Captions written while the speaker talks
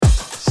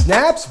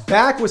Snap's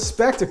back with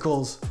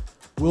spectacles.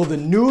 Will the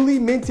newly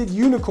minted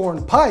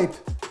unicorn pipe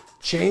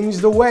change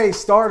the way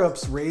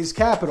startups raise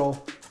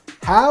capital?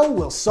 How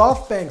will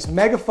SoftBank's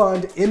mega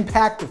fund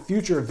impact the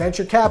future of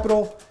venture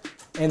capital?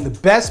 And the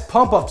best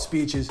pump-up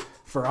speeches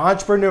for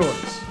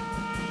entrepreneurs.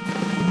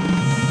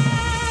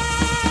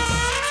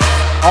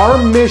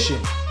 Our mission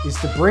is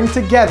to bring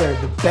together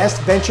the best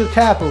venture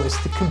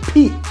capitalists to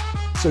compete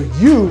so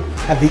you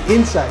have the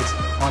insights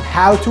on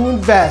how to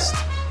invest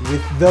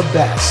with the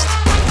best.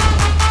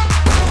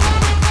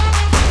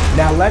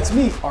 Now let's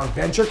meet our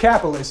venture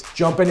capitalists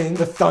jumping in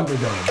the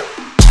Thunderdome.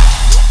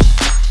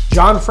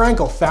 John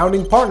Frankel,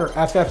 founding partner,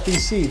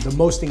 FFVC, the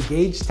most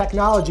engaged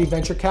technology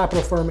venture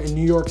capital firm in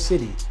New York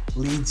City,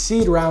 leads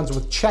seed rounds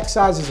with check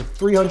sizes of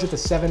 $300,000 to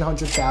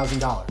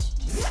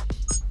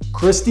 $700,000.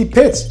 Christy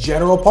Pitts,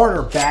 general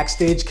partner,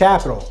 Backstage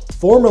Capital,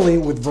 formerly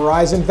with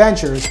Verizon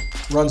Ventures,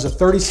 runs a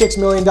 $36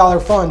 million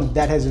fund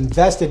that has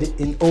invested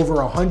in over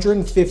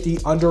 150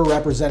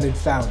 underrepresented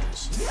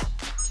founders.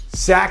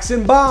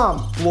 Saxon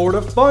Baum,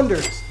 Florida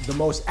Funders, the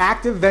most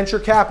active venture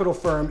capital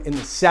firm in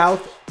the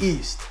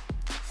Southeast.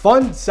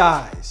 Fund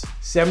size,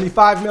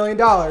 $75 million,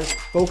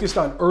 focused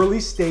on early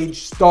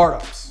stage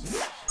startups.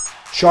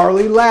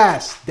 Charlie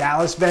Lass,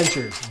 Dallas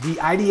Ventures, the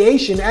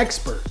ideation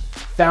expert,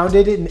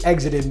 founded and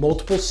exited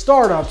multiple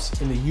startups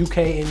in the UK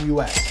and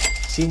US.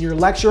 Senior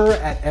lecturer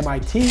at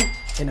MIT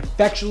and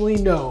affectionately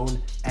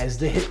known as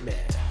the Hitman.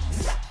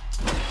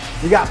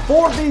 We got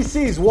 4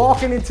 VCs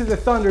walking into the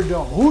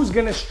Thunderdome. Who's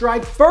gonna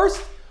strike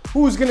first?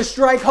 Who's gonna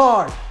strike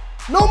hard?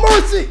 No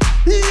mercy!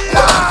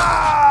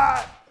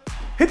 Yeah!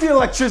 Hit the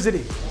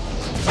electricity.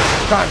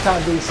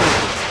 Primetime VC.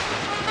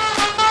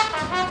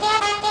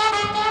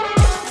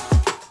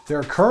 There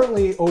are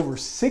currently over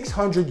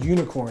 600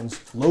 unicorns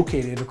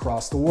located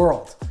across the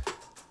world.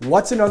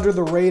 What's an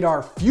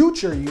under-the-radar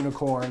future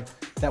unicorn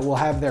that will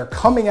have their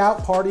coming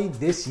out party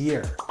this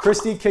year?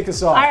 Christy, kick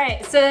us off. All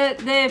right, so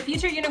the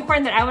future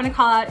unicorn that I want to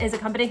call out is a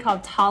company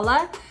called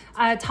Tala.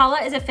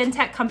 Tala is a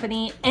fintech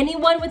company.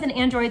 Anyone with an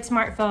Android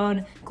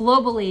smartphone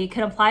globally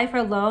can apply for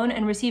a loan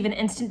and receive an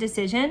instant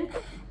decision.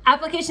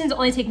 Applications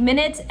only take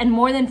minutes, and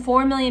more than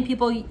 4 million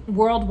people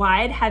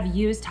worldwide have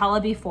used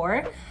Tala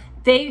before.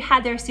 They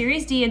had their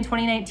Series D in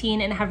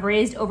 2019 and have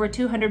raised over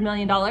 $200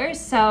 million,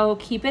 so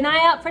keep an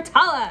eye out for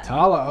Tala.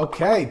 Tala,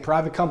 okay.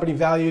 Private company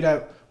valued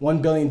at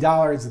 $1 billion,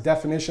 the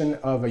definition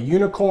of a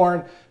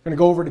unicorn. I'm gonna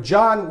go over to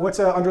John. What's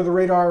a under the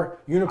radar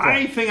unicorn?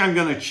 I think I'm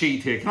gonna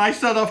cheat here. Can I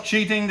start off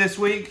cheating this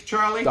week,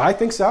 Charlie? I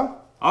think so.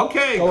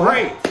 Okay, go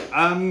great.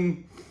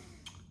 Ahead.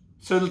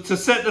 So to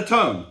set the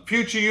tone,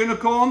 future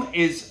unicorn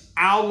is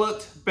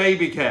Owlet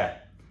Baby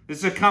Care. This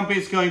is a company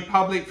that's going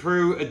public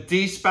through a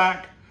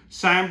D-SPAC,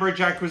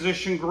 Sandbridge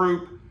Acquisition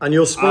Group. And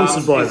you're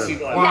sponsored by them.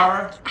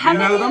 Yeah. You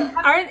know them?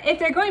 If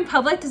they're going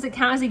public, does it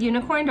count as a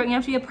unicorn? Don't you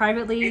have to be a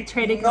privately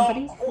traded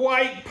company? Not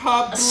quite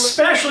public.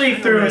 Especially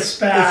through a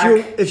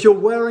SPAC. If you're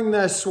wearing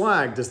their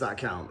swag, does that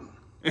count?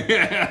 You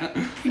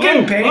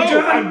getting paid,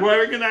 John? I'm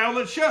wearing an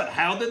Owlet shirt.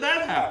 How did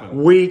that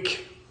happen?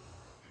 Weak.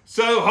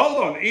 So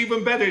hold on,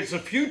 even better. It's a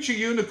future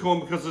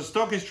unicorn because the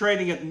stock is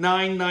trading at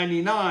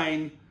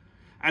 $9.99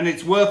 and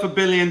it's worth $1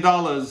 billion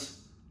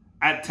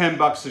at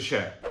 $10 a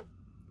share.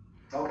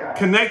 Okay.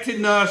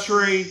 Connected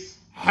Nursery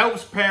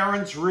helps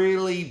parents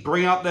really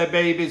bring up their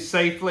babies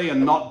safely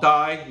and not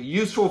die. A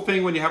useful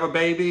thing when you have a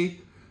baby.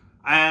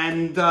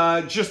 And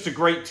just a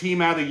great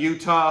team out of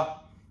Utah.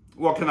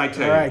 What can I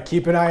tell you? All right,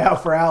 keep an eye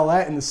out for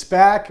Owlet and the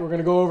SPAC. We're going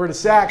to go over to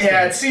Saxon.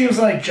 Yeah, it seems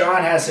like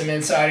John has some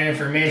insider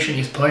information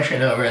he's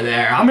pushing over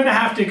there. I'm going to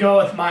have to go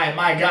with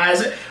my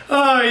guys.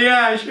 Oh,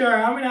 yeah, sure.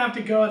 I'm going to have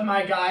to go with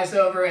my guys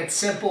over at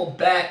Simple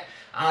Bet.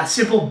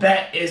 Simple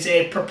Bet is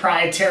a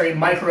proprietary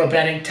micro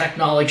betting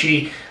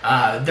technology.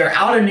 They're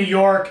out of New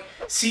York.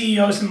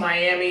 CEO's in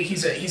Miami.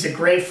 He's a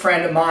great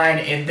friend of mine,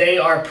 and they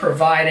are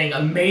providing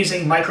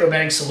amazing micro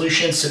betting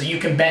solutions so that you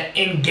can bet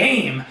in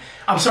game.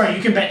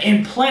 You can bet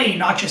in play,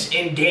 not just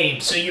in game.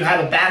 So you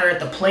have a batter at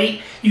the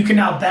plate. You can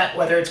now bet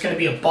whether it's going to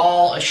be a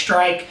ball, a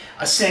strike,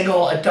 a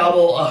single, a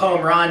double, a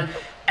home run.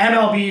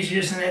 MLB is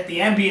using it. The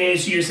NBA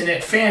is using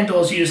it.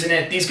 FanDuel's using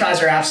it. These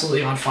guys are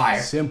absolutely on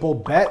fire. Simple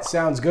Bet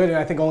sounds good, and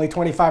I think only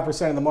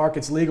 25% of the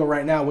market's legal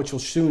right now, which will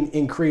soon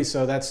increase,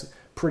 so that's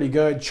pretty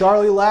good.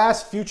 Charlie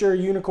Lass, future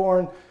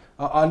unicorn,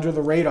 under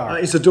the radar.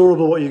 It's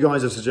adorable what you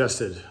guys have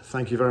suggested.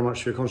 Thank you very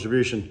much for your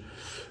contribution.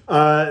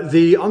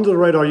 The under the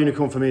radar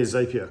unicorn for me is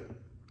Zapier.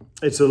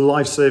 It's a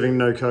life-saving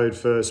no-code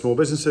for small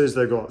businesses.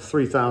 They've got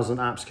 3,000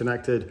 apps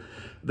connected.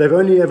 They've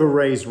only ever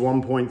raised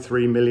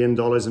 $1.3 million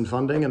in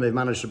funding, and they've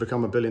managed to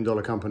become a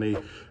billion-dollar company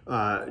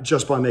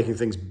just by making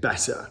things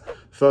better.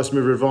 First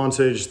mover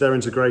advantage, their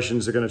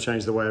integrations are going to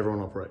change the way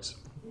everyone operates.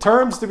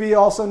 Terms to be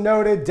also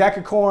noted,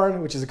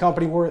 Decacorn, which is a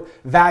company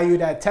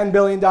valued at $10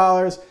 billion,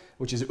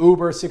 which is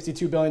Uber,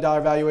 $62 billion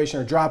valuation,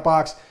 or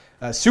Dropbox.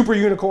 Super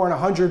Unicorn,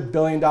 $100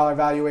 billion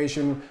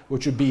valuation,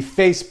 which would be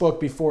Facebook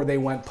before they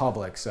went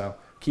public. So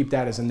keep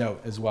that as a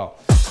note as well.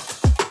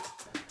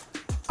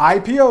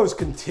 IPOs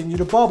continue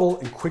to bubble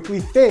and quickly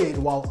fade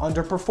while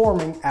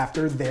underperforming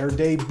after their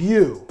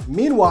debut.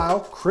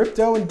 Meanwhile,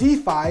 crypto and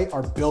DeFi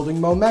are building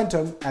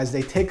momentum as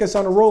they take us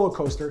on a roller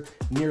coaster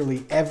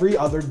nearly every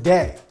other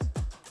day.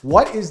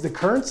 What is the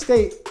current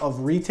state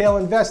of retail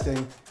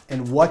investing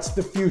and what's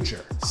the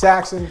future?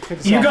 Saxon, kick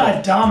us off. You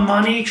got dumb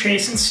money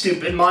chasing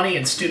stupid money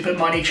and stupid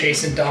money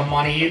chasing dumb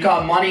money. You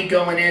got money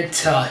going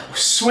into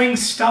swing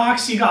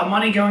stocks. You got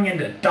money going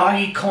into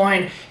doggy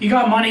coin. You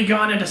got money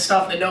going into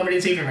stuff that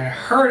nobody's even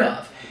heard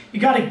of. You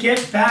got to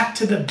get back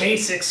to the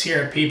basics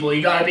here, people.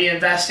 You got to be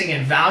investing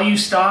in value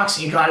stocks.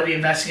 You got to be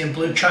investing in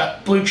blue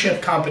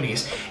chip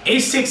companies.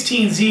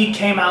 A16Z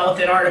came out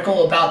with an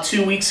article about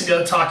 2 weeks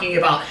ago talking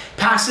about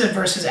passive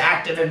versus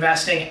active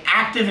investing.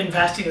 Active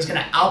investing is going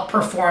to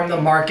outperform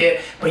the market,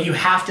 but you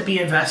have to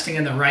be investing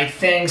in the right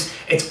things.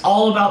 It's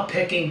all about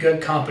picking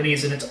good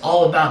companies, and it's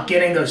all about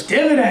getting those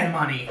dividend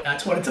money.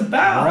 That's what it's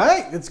about. All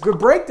right, it's a good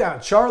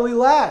breakdown. Charlie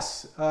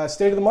Lass,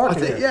 state of the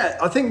market here.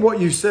 I think what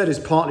you said is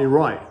partly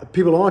right.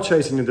 People are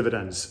chasing the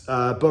dividends,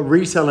 but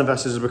retail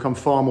investors have become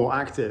far more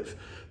active.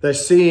 They're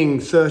seeing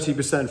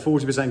 30%,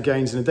 40%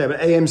 gains in a day,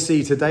 but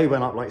AMC today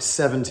went up like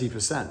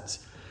 70%.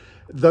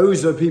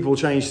 Those are people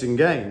chasing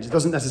gains. It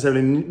doesn't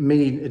necessarily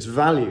mean it's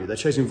value. They're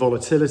chasing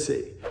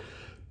volatility.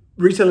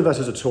 Retail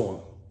investors are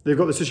torn. They've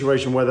got the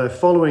situation where they're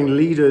following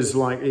leaders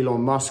like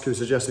Elon Musk, who's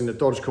suggesting that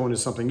Dogecoin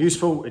is something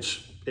useful,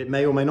 which it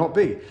may or may not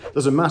be.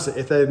 Doesn't matter.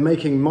 If they're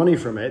making money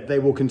from it, they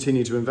will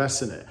continue to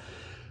invest in it.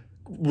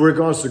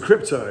 Regards to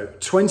crypto,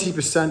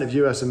 20% of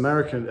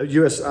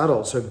US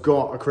adults have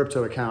got a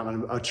crypto account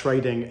and are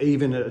trading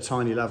even at a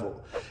tiny level.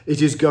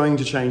 It is going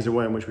to change the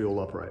way in which we all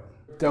operate.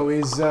 Crypto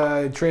is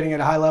trading at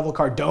a high level.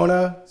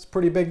 Cardona is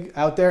pretty big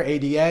out there.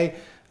 ADA.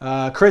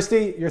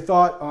 Christy, your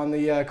thought on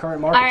the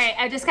current markets? All right,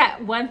 I just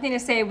got one thing to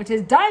say, which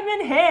is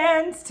diamond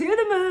hands to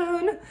the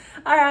moon.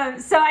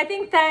 So I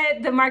think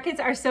that the markets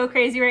are so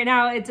crazy right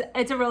now.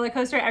 It's a roller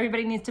coaster.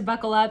 Everybody needs to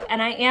buckle up.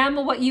 And I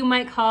am what you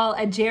might call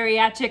a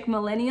geriatric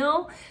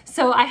millennial.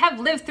 So I have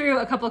lived through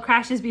a couple of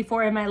crashes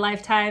before in my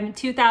lifetime,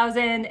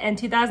 2000 and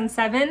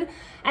 2007.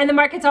 And the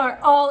markets are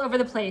all over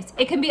the place.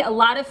 It can be a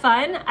lot of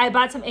fun. I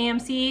bought some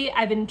AMC.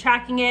 I've been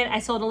tracking it. I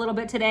sold a little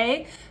bit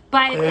today.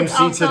 But it's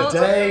also,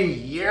 today,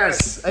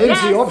 yes.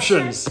 AMC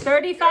options.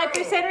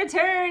 35%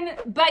 return.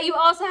 But you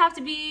also have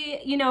to be,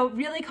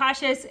 really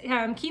cautious.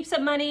 Keep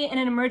some money in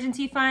an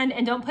emergency fund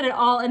and don't put it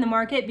all in the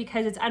market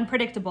because it's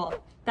unpredictable.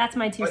 That's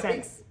my 2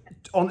 cents.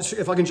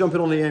 If I can jump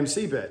in on the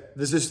AMC bit,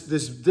 there's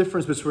this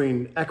difference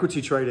between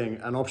equity trading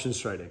and options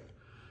trading.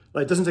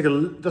 Like, it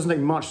doesn't take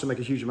much to make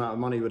a huge amount of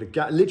money with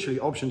literally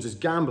options is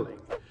gambling,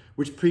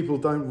 which people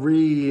don't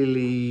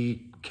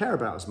really care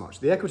about as much.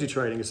 The equity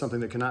trading is something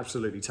that can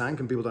absolutely tank,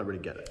 and people don't really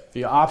get it.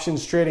 The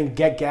options trading,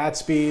 get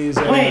Gatsby's.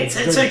 Wait,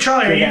 so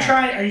Charlie,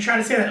 are you trying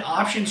to say that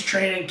options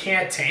trading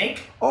can't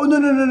tank? Oh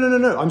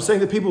no! I'm saying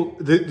that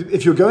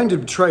if you're going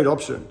to trade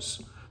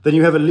options, then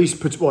you have at least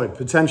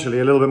potentially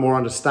a little bit more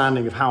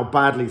understanding of how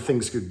badly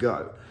things could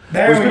go.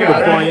 There we go.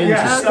 Buy into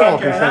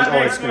stock and that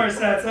think, makes more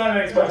sense. That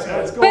makes more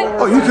sense. You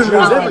can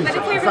lose everything. But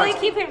if we really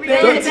keep it real,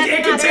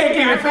 it can take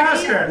even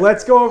faster.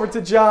 Let's go over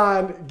to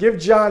John. Give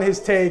John his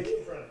take.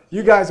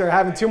 You guys are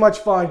having too much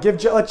fun. Let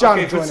John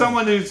join for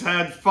someone who's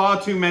had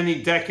far too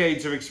many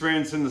decades of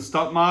experience in the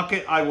stock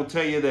market, I will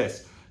tell you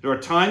this. There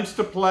are times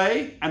to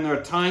play and there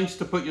are times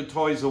to put your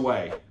toys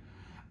away.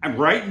 And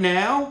right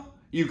now,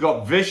 you've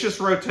got vicious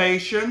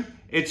rotation.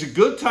 It's a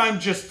good time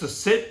just to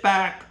sit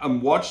back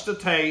and watch the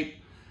tape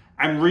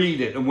and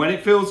read it. And when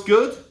it feels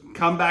good,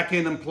 come back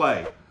in and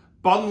play.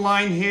 Bottom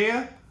line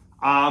here,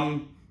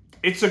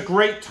 it's a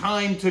great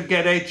time to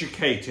get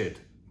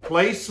educated.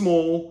 Play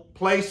small,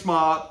 play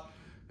smart.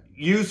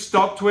 Use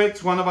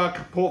StockTwits, one of our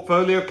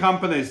portfolio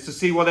companies, to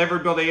see what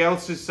everybody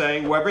else is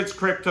saying, whether it's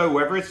crypto,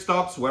 whether it's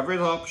stocks, whether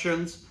it's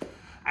options,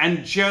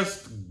 and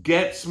just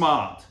get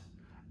smart.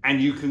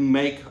 And you can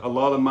make a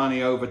lot of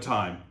money over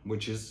time,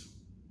 which is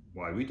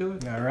why we do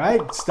it. All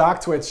right,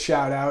 StockTwits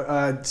shout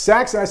out.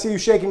 Saxon, I see you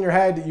shaking your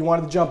head. You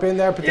wanted to jump in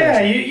there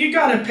potentially? Yeah, you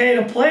got to pay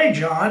to play,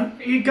 John.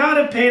 You got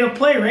to pay to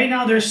play. Right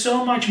now, there's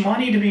so much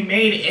money to be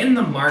made in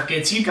the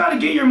markets. You got to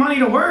get your money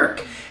to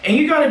work. And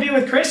you got to be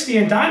with Christy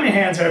and Diamond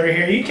Hands over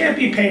here. You can't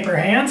be paper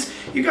hands.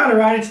 You got to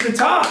ride it to the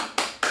top.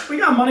 We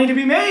got money to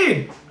be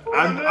made.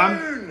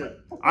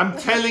 I'm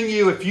telling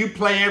you, if you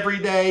play every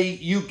day,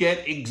 you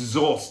get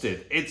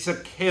exhausted. It's a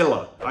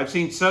killer. I've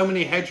seen so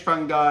many hedge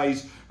fund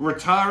guys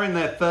retire in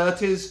their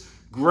 30s,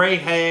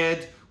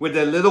 gray-haired, with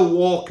their little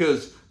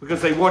walkers because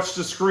they watch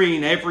the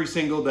screen every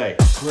single day.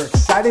 We're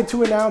excited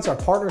to announce our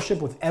partnership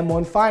with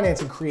M1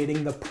 Finance in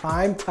creating the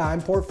Prime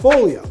Time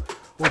Portfolio.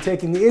 We're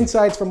taking the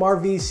insights from our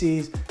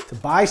VCs to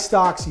buy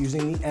stocks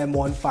using the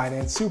M1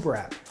 Finance Super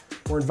App.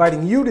 We're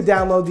inviting you to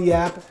download the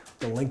app,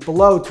 the link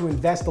below, to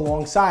invest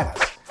alongside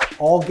us.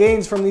 All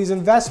gains from these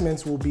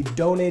investments will be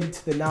donated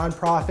to the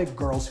nonprofit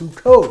Girls Who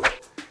Code.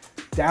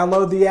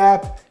 Download the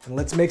app and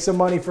let's make some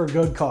money for a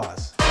good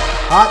cause.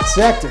 Hot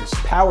Sectors,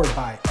 powered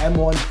by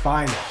M1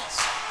 Finance.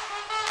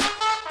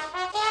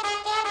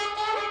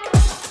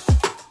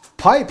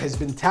 Pipe has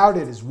been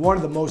touted as one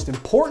of the most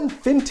important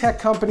fintech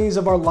companies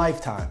of our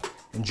lifetime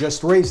and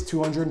just raised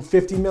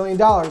 $250 million,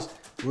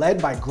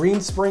 led by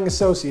Greenspring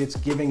Associates,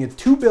 giving a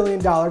 $2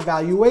 billion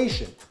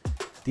valuation.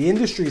 The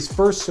industry's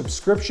first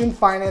subscription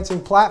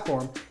financing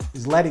platform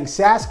is letting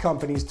SaaS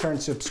companies turn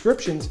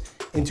subscriptions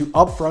into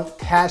upfront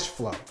cash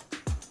flow.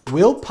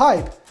 Will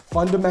Pipe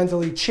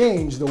fundamentally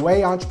change the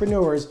way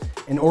entrepreneurs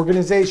and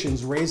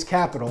organizations raise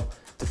capital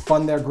to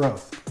fund their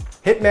growth?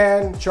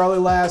 Hitman, Charlie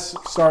Lass,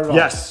 started off.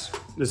 Yes,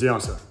 is the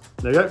answer.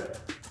 There you go.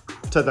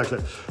 Take that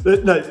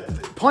clip. No,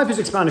 Pipe is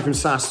expanding from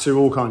SaaS to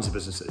all kinds of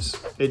businesses.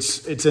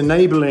 It's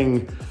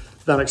enabling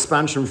that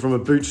expansion from a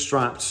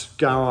bootstrapped,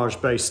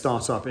 garage-based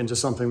startup into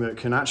something that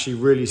can actually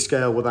really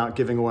scale without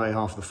giving away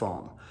half the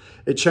farm.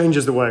 It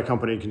changes the way a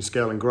company can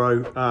scale and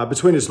grow.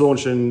 Between its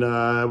launch in,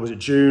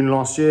 June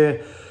last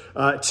year,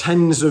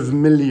 tens of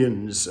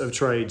millions of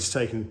trades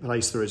taking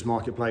place through its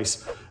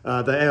marketplace.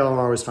 Their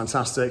ARR is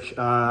fantastic,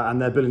 and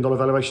their $1 billion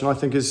valuation, I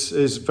think,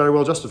 is very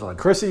well justified.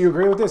 Chrissy, you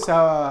agree with this?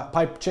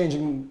 Pipe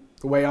changing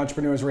the way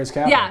entrepreneurs raise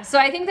capital? Yeah, so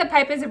I think that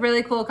Pipe is a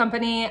really cool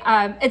company.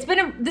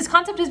 This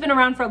concept has been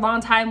around for a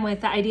long time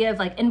with the idea of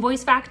like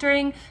invoice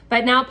factoring,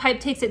 but now Pipe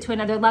takes it to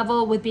another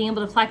level with being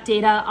able to collect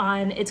data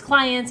on its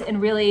clients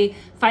and really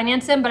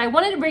finance them. But I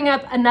wanted to bring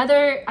up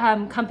another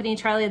company,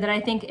 Charlie, that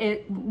I think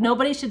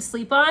nobody should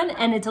sleep on,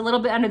 and it's a little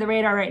bit under the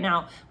radar right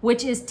now,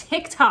 which is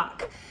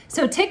TikTok.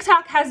 So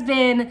TikTok has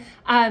been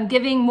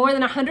giving more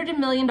than $100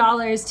 million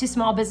to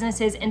small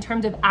businesses in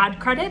terms of ad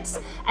credits.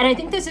 And I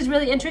think this is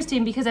really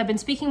interesting because I've been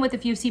speaking with a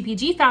few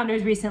CPG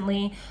founders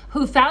recently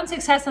who found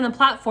success on the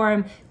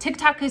platform.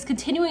 TikTok is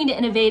continuing to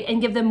innovate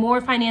and give them more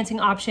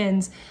financing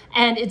options,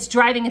 and it's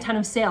driving a ton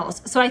of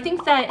sales. So I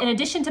think that in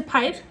addition to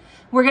Pipe,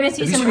 we're going to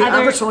see some other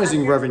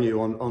advertising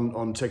revenue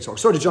on TikTok.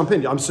 Sorry to jump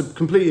in. I'm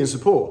completely in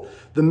support.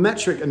 The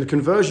metric and the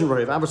conversion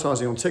rate of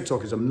advertising on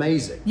TikTok is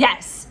amazing.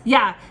 Yes.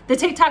 Yeah. The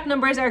TikTok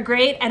numbers are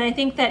great. And I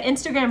think that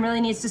Instagram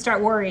really needs to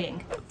start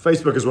worrying.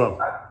 Facebook as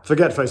well.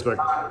 Forget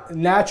Facebook.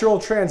 Natural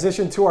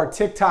transition to our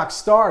TikTok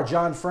star,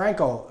 John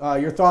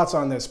Frankel. Your thoughts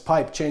on this?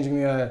 Pipe changing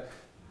the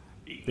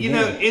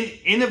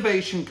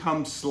innovation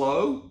comes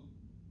slow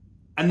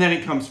and then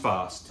it comes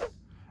fast.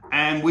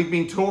 And we've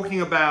been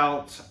talking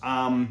about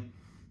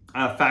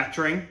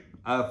factoring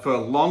for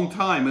a long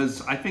time,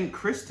 as I think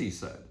Christy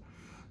said.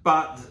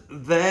 But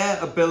their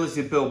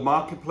ability to build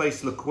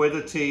marketplace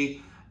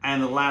liquidity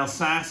and allow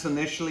SaaS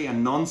initially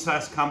and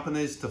non-SaaS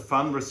companies to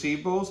fund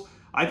receivables,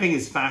 I think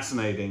is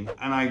fascinating.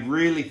 And I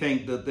really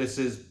think that this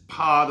is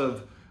part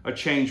of a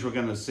change we're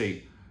going to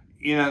see.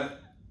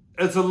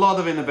 There's a lot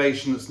of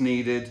innovation that's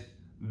needed.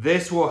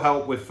 This will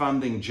help with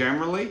funding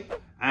generally.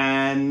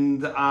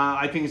 And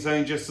I think it's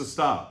only just the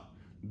start.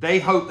 They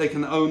hope they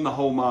can own the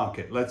whole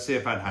market. Let's see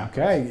if that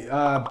happens.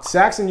 Okay.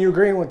 Saxon, you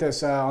agreeing with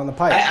this on the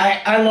Pipe?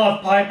 I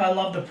love Pipe. I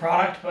love the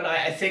product, but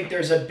I think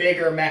there's a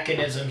bigger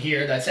mechanism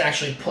here that's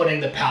actually putting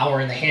the power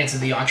in the hands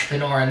of the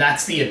entrepreneur, and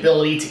that's the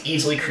ability to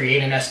easily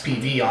create an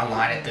SPV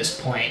online at this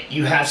point.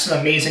 You have some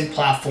amazing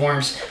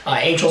platforms.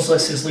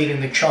 AngelsList is leading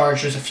the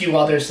charge. There's a few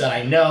others that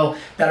I know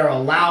that are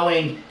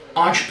allowing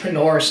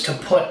entrepreneurs to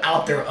put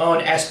out their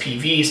own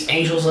SPVs.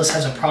 AngelsList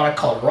has a product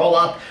called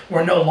Rollup,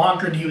 where no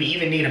longer do you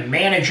even need a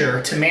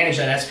manager to manage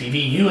that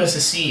SPV. You as the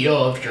CEO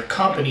of your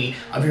company,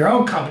 of your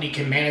own company,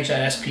 can manage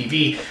that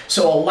SPV.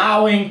 So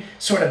allowing,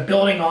 sort of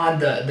building on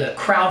the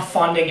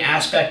crowdfunding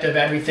aspect of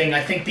everything,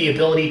 I think the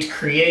ability to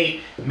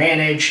create,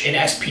 manage an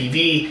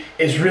SPV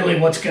is really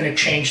what's going to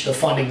change the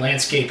funding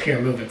landscape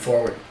here moving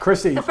forward.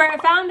 Christy. For a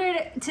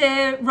founder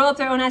to roll up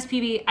their own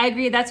SPV, I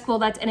agree, that's cool,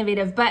 that's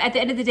innovative. But at the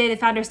end of the day, the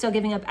founder's still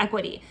giving up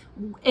equity.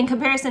 In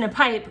comparison to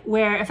Pipe,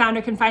 where a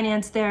founder can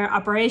finance their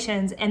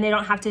operations and they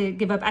don't have to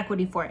give up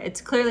equity for it.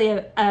 It's clearly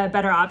a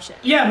better option.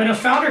 Yeah, but a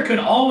founder can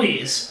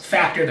always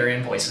factor their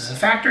invoices. A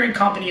factoring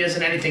company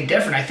isn't anything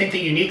different. I think the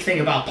unique thing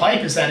about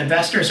Pipe is that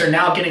investors are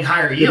now getting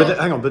higher yield. Yeah,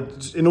 but hang on,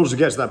 but in order to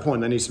get to that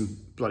point, they need some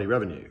bloody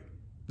revenue.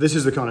 This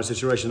is the kind of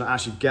situation that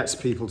actually gets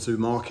people to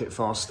market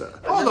faster.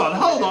 Hold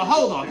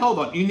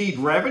on. You need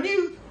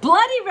revenue?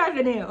 Bloody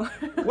revenue.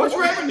 What's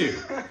revenue?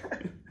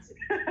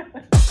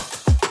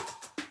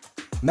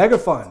 Mega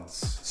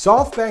funds.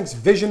 SoftBank's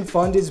Vision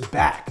Fund is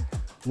back.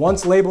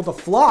 Once labeled a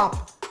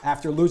flop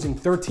after losing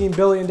 $13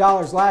 billion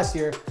last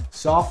year,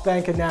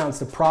 SoftBank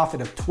announced a profit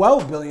of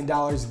 $12 billion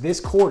this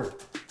quarter.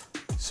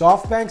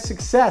 SoftBank's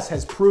success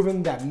has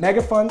proven that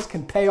mega funds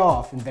can pay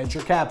off in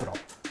venture capital.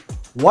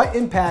 What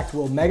impact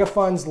will mega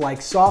funds like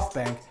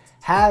SoftBank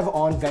have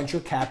on venture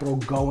capital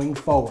going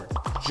forward?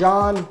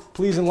 John,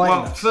 please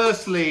enlighten us.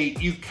 Firstly,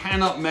 you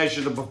cannot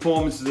measure the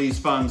performance of these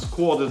funds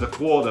quarter to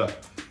quarter,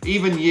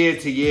 even year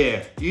to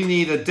year. You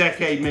need a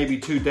decade, maybe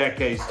 2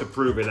 decades to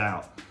prove it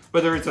out.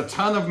 But there is a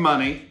ton of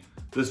money.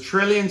 There's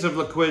trillions of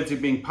liquidity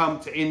being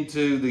pumped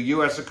into the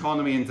US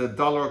economy, into the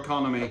dollar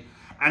economy,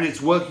 and it's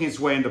working its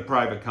way into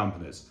private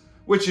companies,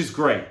 which is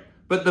great.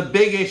 But the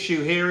big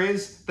issue here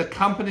is the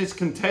companies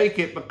can take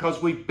it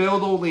because we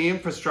build all the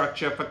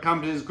infrastructure for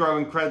companies to grow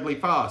incredibly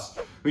fast.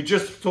 We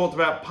just talked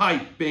about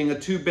Pipe being a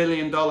 $2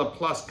 billion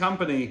plus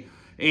company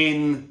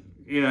in,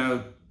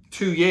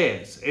 2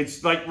 years.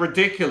 It's like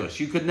ridiculous.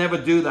 You could never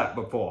do that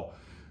before.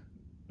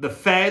 The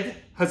Fed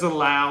has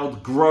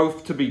allowed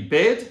growth to be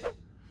bid.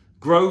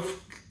 Growth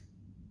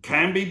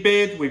can be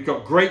bid. We've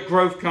got great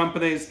growth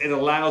companies. It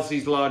allows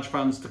these large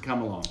funds to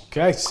come along.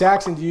 Okay,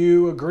 Saxon, do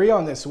you agree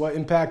on this? What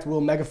impact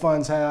will mega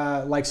funds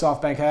like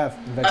SoftBank have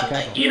in venture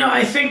capital?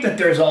 I think that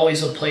there's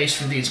always a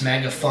place for these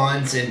mega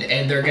funds,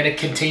 and they're going to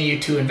continue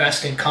to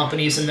invest in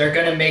companies, and they're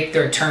going to make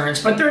their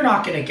turns, but they're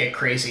not going to get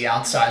crazy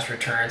outsized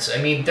returns.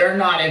 I mean, they're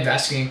not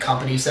investing in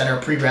companies that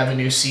are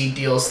pre-revenue seed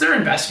deals. They're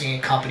investing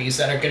in companies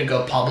that are going to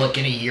go public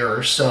in a year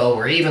or so,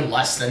 or even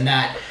less than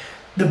that.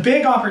 The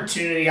big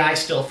opportunity, I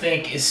still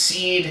think, is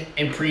seed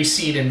and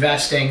pre-seed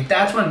investing.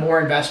 That's when more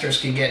investors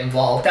can get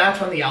involved.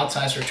 That's when the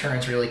outsized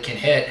returns really can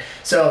hit.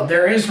 So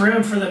there is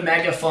room for the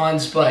mega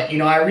funds, but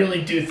I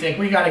really do think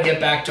we got to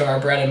get back to our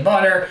bread and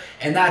butter,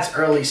 and that's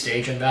early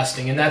stage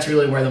investing, and that's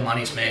really where the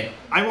money's made.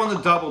 I want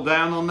to double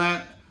down on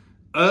that.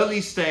 Early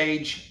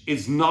stage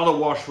is not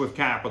awash with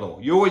capital.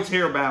 You always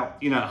hear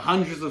about,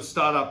 hundreds of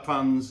startup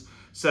funds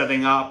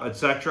setting up,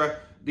 etc.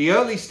 The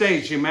early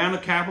stage, the amount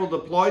of capital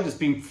deployed has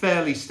been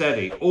fairly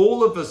steady.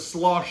 All of the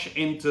slosh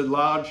into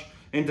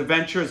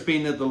venture has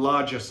been at the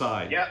larger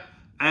side. Yep.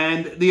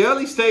 And the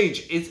early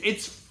stage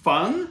it's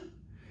fun.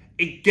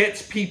 It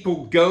gets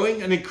people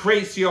going and it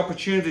creates the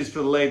opportunities for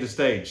the later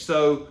stage.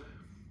 So,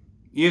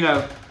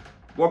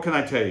 what can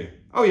I tell you?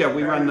 Oh yeah,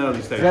 we run an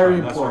early stage. Very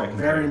important.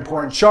 Very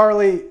important.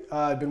 Charlie,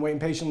 I've been waiting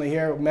patiently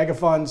here. Mega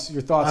funds,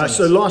 your thoughts on this?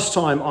 So last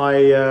time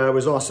I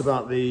was asked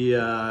about the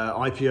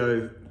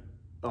IPO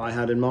I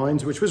had in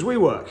mind, which was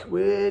WeWork,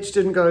 which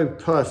didn't go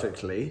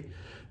perfectly,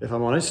 if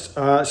I'm honest.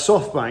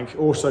 SoftBank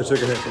also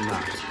took a hit from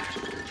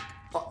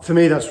that. For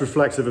me, that's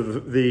reflective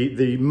of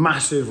the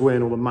massive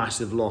win or the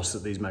massive loss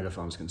that these mega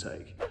funds can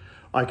take.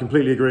 I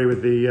completely agree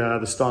with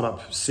the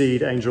startup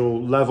seed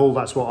angel level.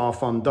 That's what our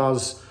fund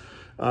does,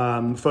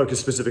 focus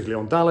specifically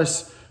on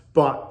Dallas.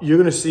 But you're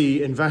going to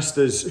see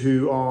investors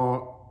who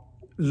are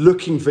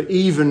looking for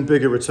even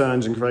bigger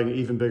returns and creating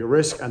even bigger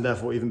risk and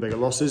therefore even bigger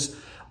losses.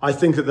 I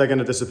think that they're going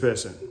to disappear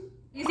soon.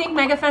 You think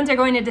mega funds are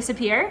going to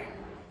disappear?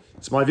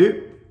 It's my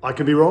view. I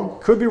could be wrong.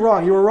 Could be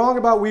wrong. You were wrong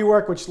about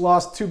WeWork, which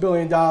lost $2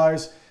 billion.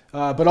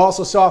 But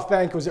also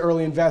SoftBank was an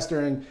early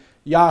investor in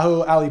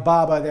Yahoo,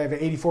 Alibaba. They have an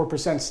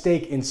 84%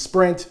 stake in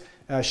Sprint.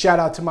 Shout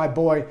out to my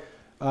boy,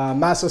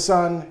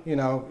 Masa-san,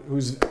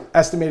 whose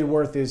estimated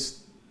worth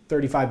is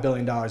 $35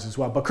 billion as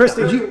well. But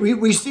Christy...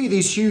 We see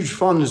these huge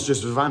funds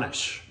just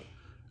vanish.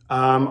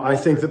 I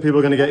think that people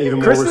are going to get even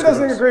more risk. Christy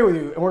doesn't agree with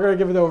you, and we're going to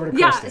give it over to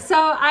Christy. Yeah, so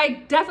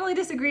I definitely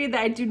disagree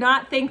that I do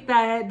not think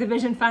that the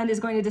Vision Fund is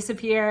going to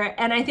disappear.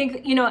 And I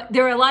think,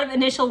 there are a lot of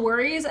initial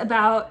worries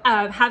about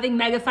having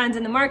mega funds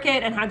in the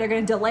market and how they're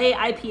going to delay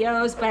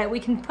IPOs, but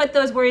we can put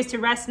those worries to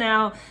rest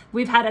now.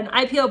 We've had an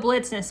IPO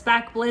blitz and a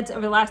SPAC blitz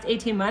over the last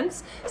 18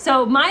 months.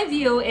 So my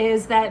view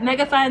is that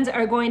mega funds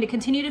are going to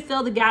continue to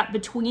fill the gap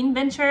between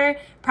venture,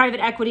 private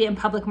equity, and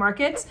public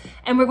markets.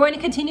 And we're going to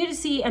continue to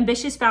see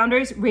ambitious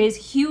founders raise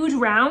huge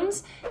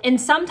rounds,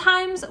 and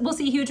sometimes we'll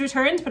see huge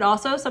returns, but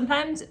also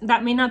sometimes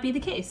that may not be the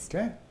case.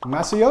 Okay,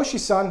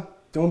 Masayoshi-san,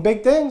 doing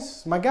big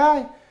things, my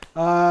guy.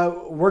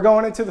 We're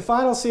going into the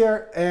finals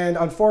here, and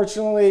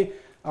unfortunately,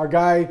 our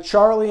guy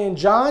Charlie and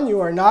John, you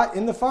are not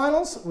in the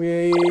finals.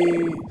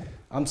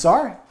 I'm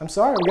sorry. We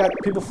got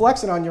people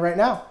flexing on you right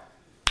now.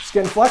 Just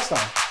getting flexed on.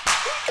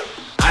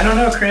 I don't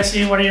know,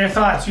 Christy. What are your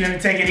thoughts? You gonna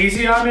take it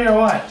easy on me or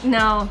what?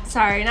 No,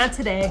 sorry, not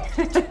today.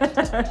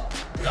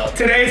 No,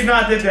 today's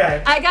not the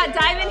day. I got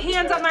diamond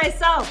hands on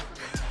myself.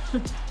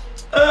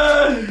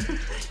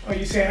 What,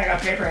 you saying I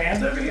got paper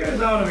hands over here? Is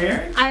that what I'm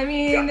hearing? I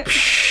mean...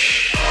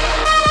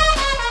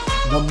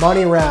 The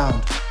Money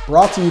Round,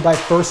 brought to you by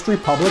First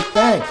Republic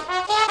Bank.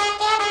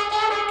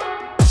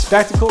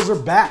 Spectacles are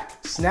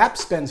back. Snap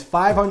spends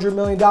 $500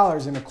 million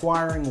in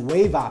acquiring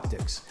Wave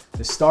Optics,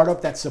 the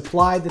startup that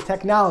supplied the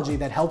technology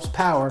that helps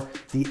power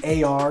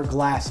the AR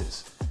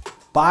glasses.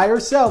 Buy or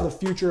sell the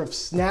future of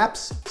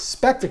Snap's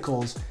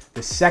spectacles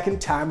the second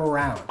time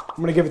around. I'm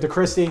going to give it to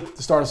Christy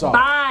to start us off.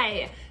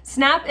 Buy!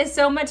 Snap is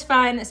so much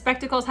fun.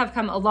 Spectacles have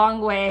come a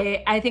long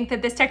way. I think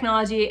that this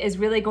technology is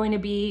really going to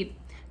be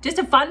just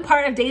a fun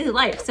part of daily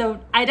life. So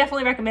I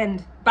definitely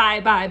recommend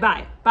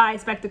buy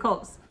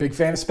spectacles. Big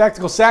fan of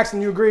spectacles.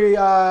 Saxon, you agree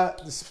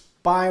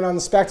buying on the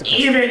spectacles?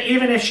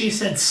 Even if she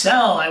said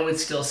sell, I would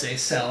still say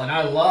sell. And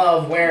I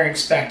love wearing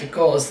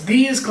spectacles.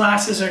 These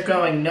glasses are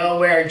going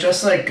nowhere,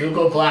 just like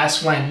Google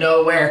Glass went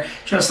nowhere,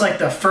 just like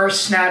the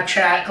first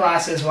Snapchat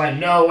glasses went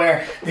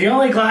nowhere. The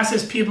only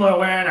glasses people are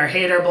wearing are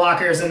hater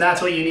blockers, and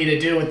that's what you need to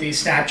do with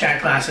these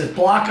Snapchat glasses.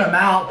 Block them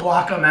out,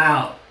 block them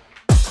out.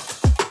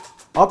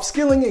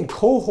 Upskilling and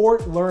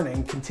cohort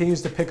learning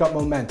continues to pick up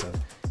momentum.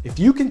 If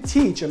you can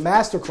teach a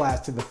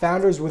masterclass to the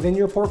founders within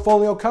your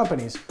portfolio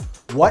companies,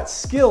 what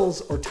skills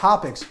or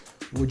topics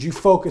would you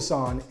focus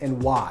on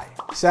and why?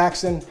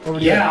 Saxon, over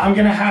to you. Yeah, I'm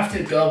going to have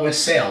to go with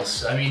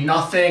sales. I mean,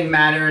 nothing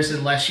matters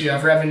unless you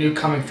have revenue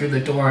coming through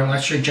the door,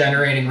 unless you're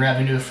generating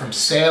revenue from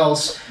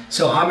sales.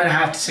 So I'm going to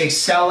have to say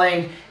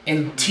selling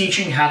and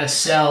teaching how to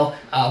sell.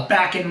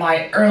 Back in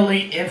my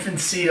early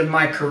infancy of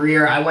my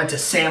career, I went to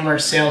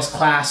Sandler sales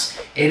class.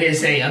 It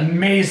is an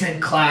amazing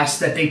class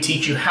that they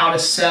teach you how to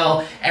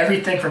sell,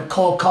 everything from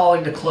cold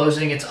calling to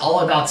closing. It's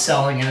all about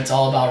selling and it's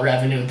all about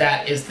revenue.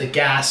 That is the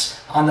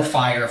gas on the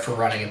fire for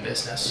running a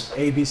business.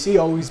 ABC,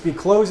 always be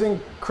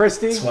closing.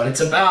 Christy, That's what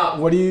it's about.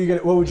 what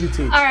would you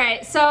teach? All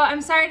right, so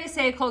I'm sorry to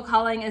say cold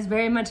calling is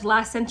very much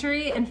last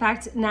century. In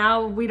fact,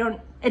 now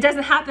it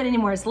doesn't happen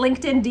anymore. It's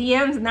LinkedIn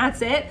DMs and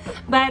that's it.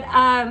 But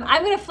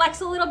I'm gonna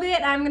flex a little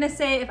bit. I'm gonna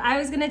say if I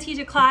was gonna teach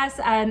a class,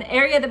 an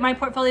area that my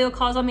portfolio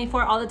calls on me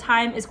for all the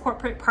time is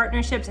corporate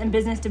partnerships and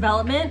business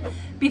development.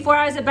 Before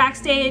I was at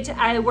Backstage,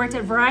 I worked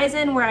at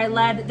Verizon where I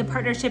led the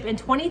partnership in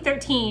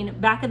 2013,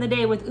 back in the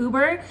day with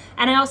Uber.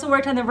 And I also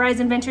worked on the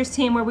Verizon Ventures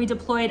team where we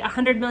deployed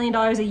 $100 million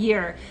a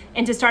year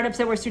into startups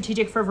that were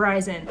strategic for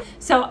Verizon.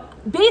 So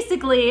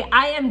basically,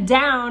 I am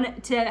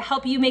down to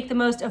help you make the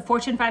most of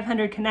Fortune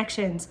 500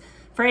 connections.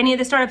 For any of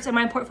the startups in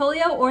my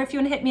portfolio, or if you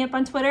want to hit me up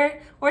on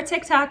Twitter or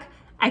TikTok,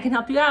 I can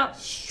help you out.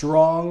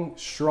 Strong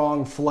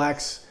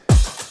flex.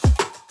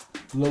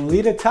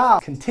 Lolita Tao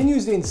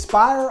continues to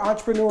inspire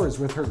entrepreneurs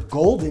with her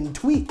golden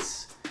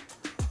tweets.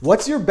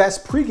 What's your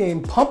best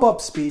pregame pump-up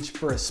speech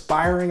for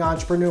aspiring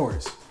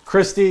entrepreneurs?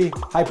 Christy,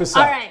 hype us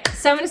up. All right,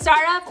 so I'm going to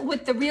start off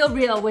with the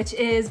real, which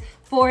is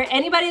for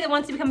anybody that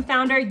wants to become a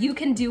founder, you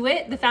can do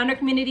it. The founder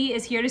community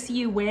is here to see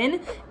you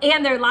win.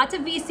 And there are lots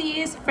of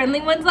VCs,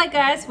 friendly ones like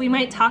us. We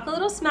might talk a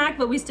little smack,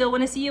 but we still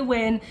want to see you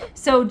win.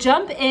 So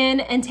jump in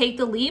and take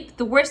the leap.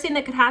 The worst thing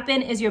that could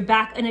happen is you're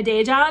back in a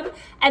day job.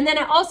 And then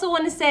I also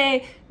want to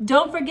say,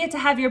 don't forget to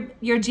have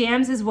your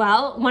jams as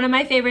well. One of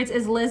my favorites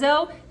is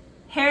Lizzo.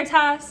 Hair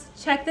toss,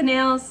 check the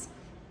nails,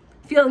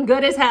 feeling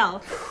good as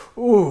hell.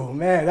 Ooh,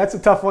 man, that's a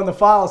tough one to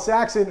follow.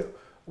 Saxon,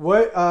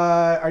 what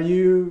are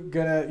you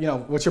gonna,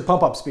 what's your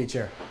pump-up speech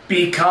here?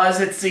 Because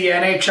it's the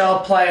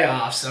NHL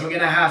playoffs, I'm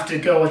going to have to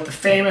go with the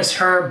famous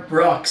Herb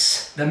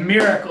Brooks, the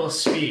miracle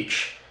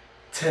speech.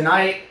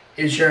 Tonight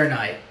is your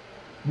night.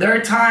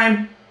 Their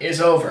time is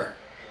over.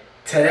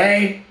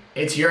 Today,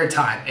 it's your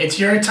time. It's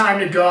your time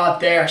to go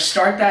out there,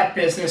 start that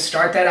business,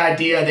 start that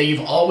idea that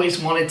you've always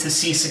wanted to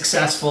see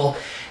successful.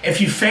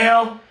 If you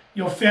fail,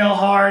 you'll fail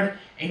hard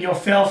and you'll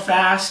fail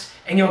fast.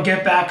 And you'll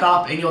get back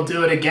up and you'll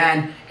do it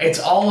again. It's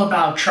all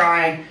about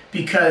trying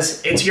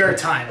because it's your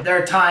time.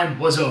 Their time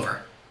was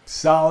over.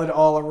 Solid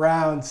all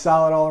around.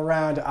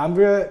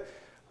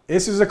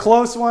 This is a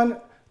close one,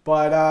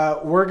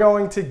 but we're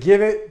going to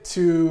give it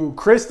to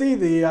Christy.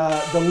 The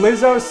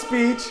Lizzo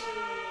speech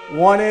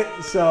won it.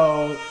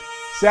 So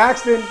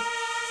Saxton,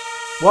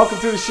 welcome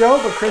to the show,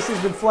 but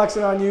Christy's been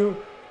flexing on you.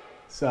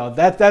 So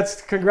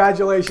that's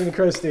congratulations,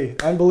 Christy.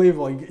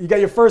 Unbelievable. You got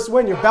your first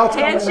win. Your belt's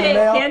coming in the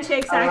mail.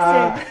 Handshake,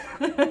 Saxton.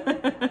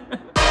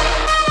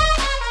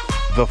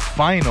 The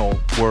final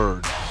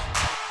word.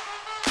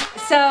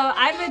 So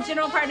I'm a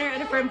general partner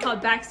at a firm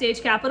called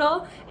Backstage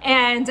Capital.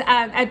 And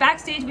at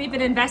Backstage, we've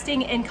been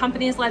investing in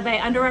companies led by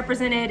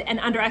underrepresented and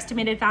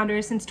underestimated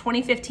founders since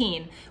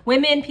 2015.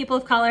 Women, people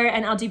of color,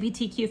 and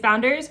LGBTQ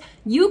founders.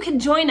 You can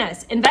join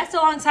us. Invest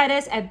alongside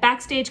us at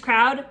Backstage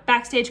Crowd,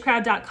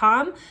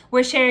 backstagecrowd.com.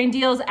 We're sharing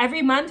deals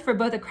every month for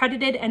both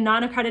accredited and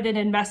non-accredited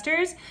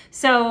investors.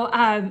 So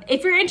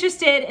if you're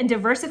interested in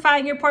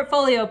diversifying your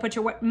portfolio, put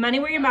your money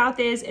where your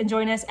mouth is and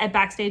join us at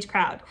Backstage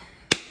Crowd.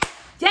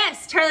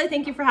 Yes, Charlie,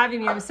 thank you for having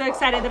me. I'm so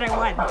excited that I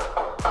won.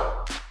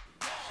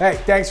 Hey,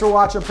 thanks for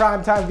watching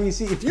Primetime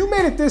VC. If you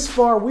made it this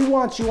far, we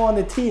want you on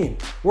the team.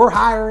 We're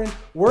hiring,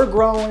 we're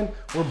growing,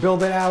 we're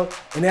building out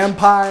an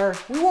empire.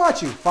 We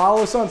want you.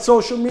 Follow us on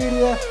social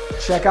media,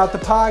 check out the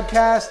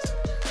podcast.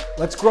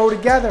 Let's grow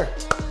together.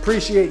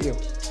 Appreciate you.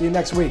 See you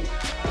next week.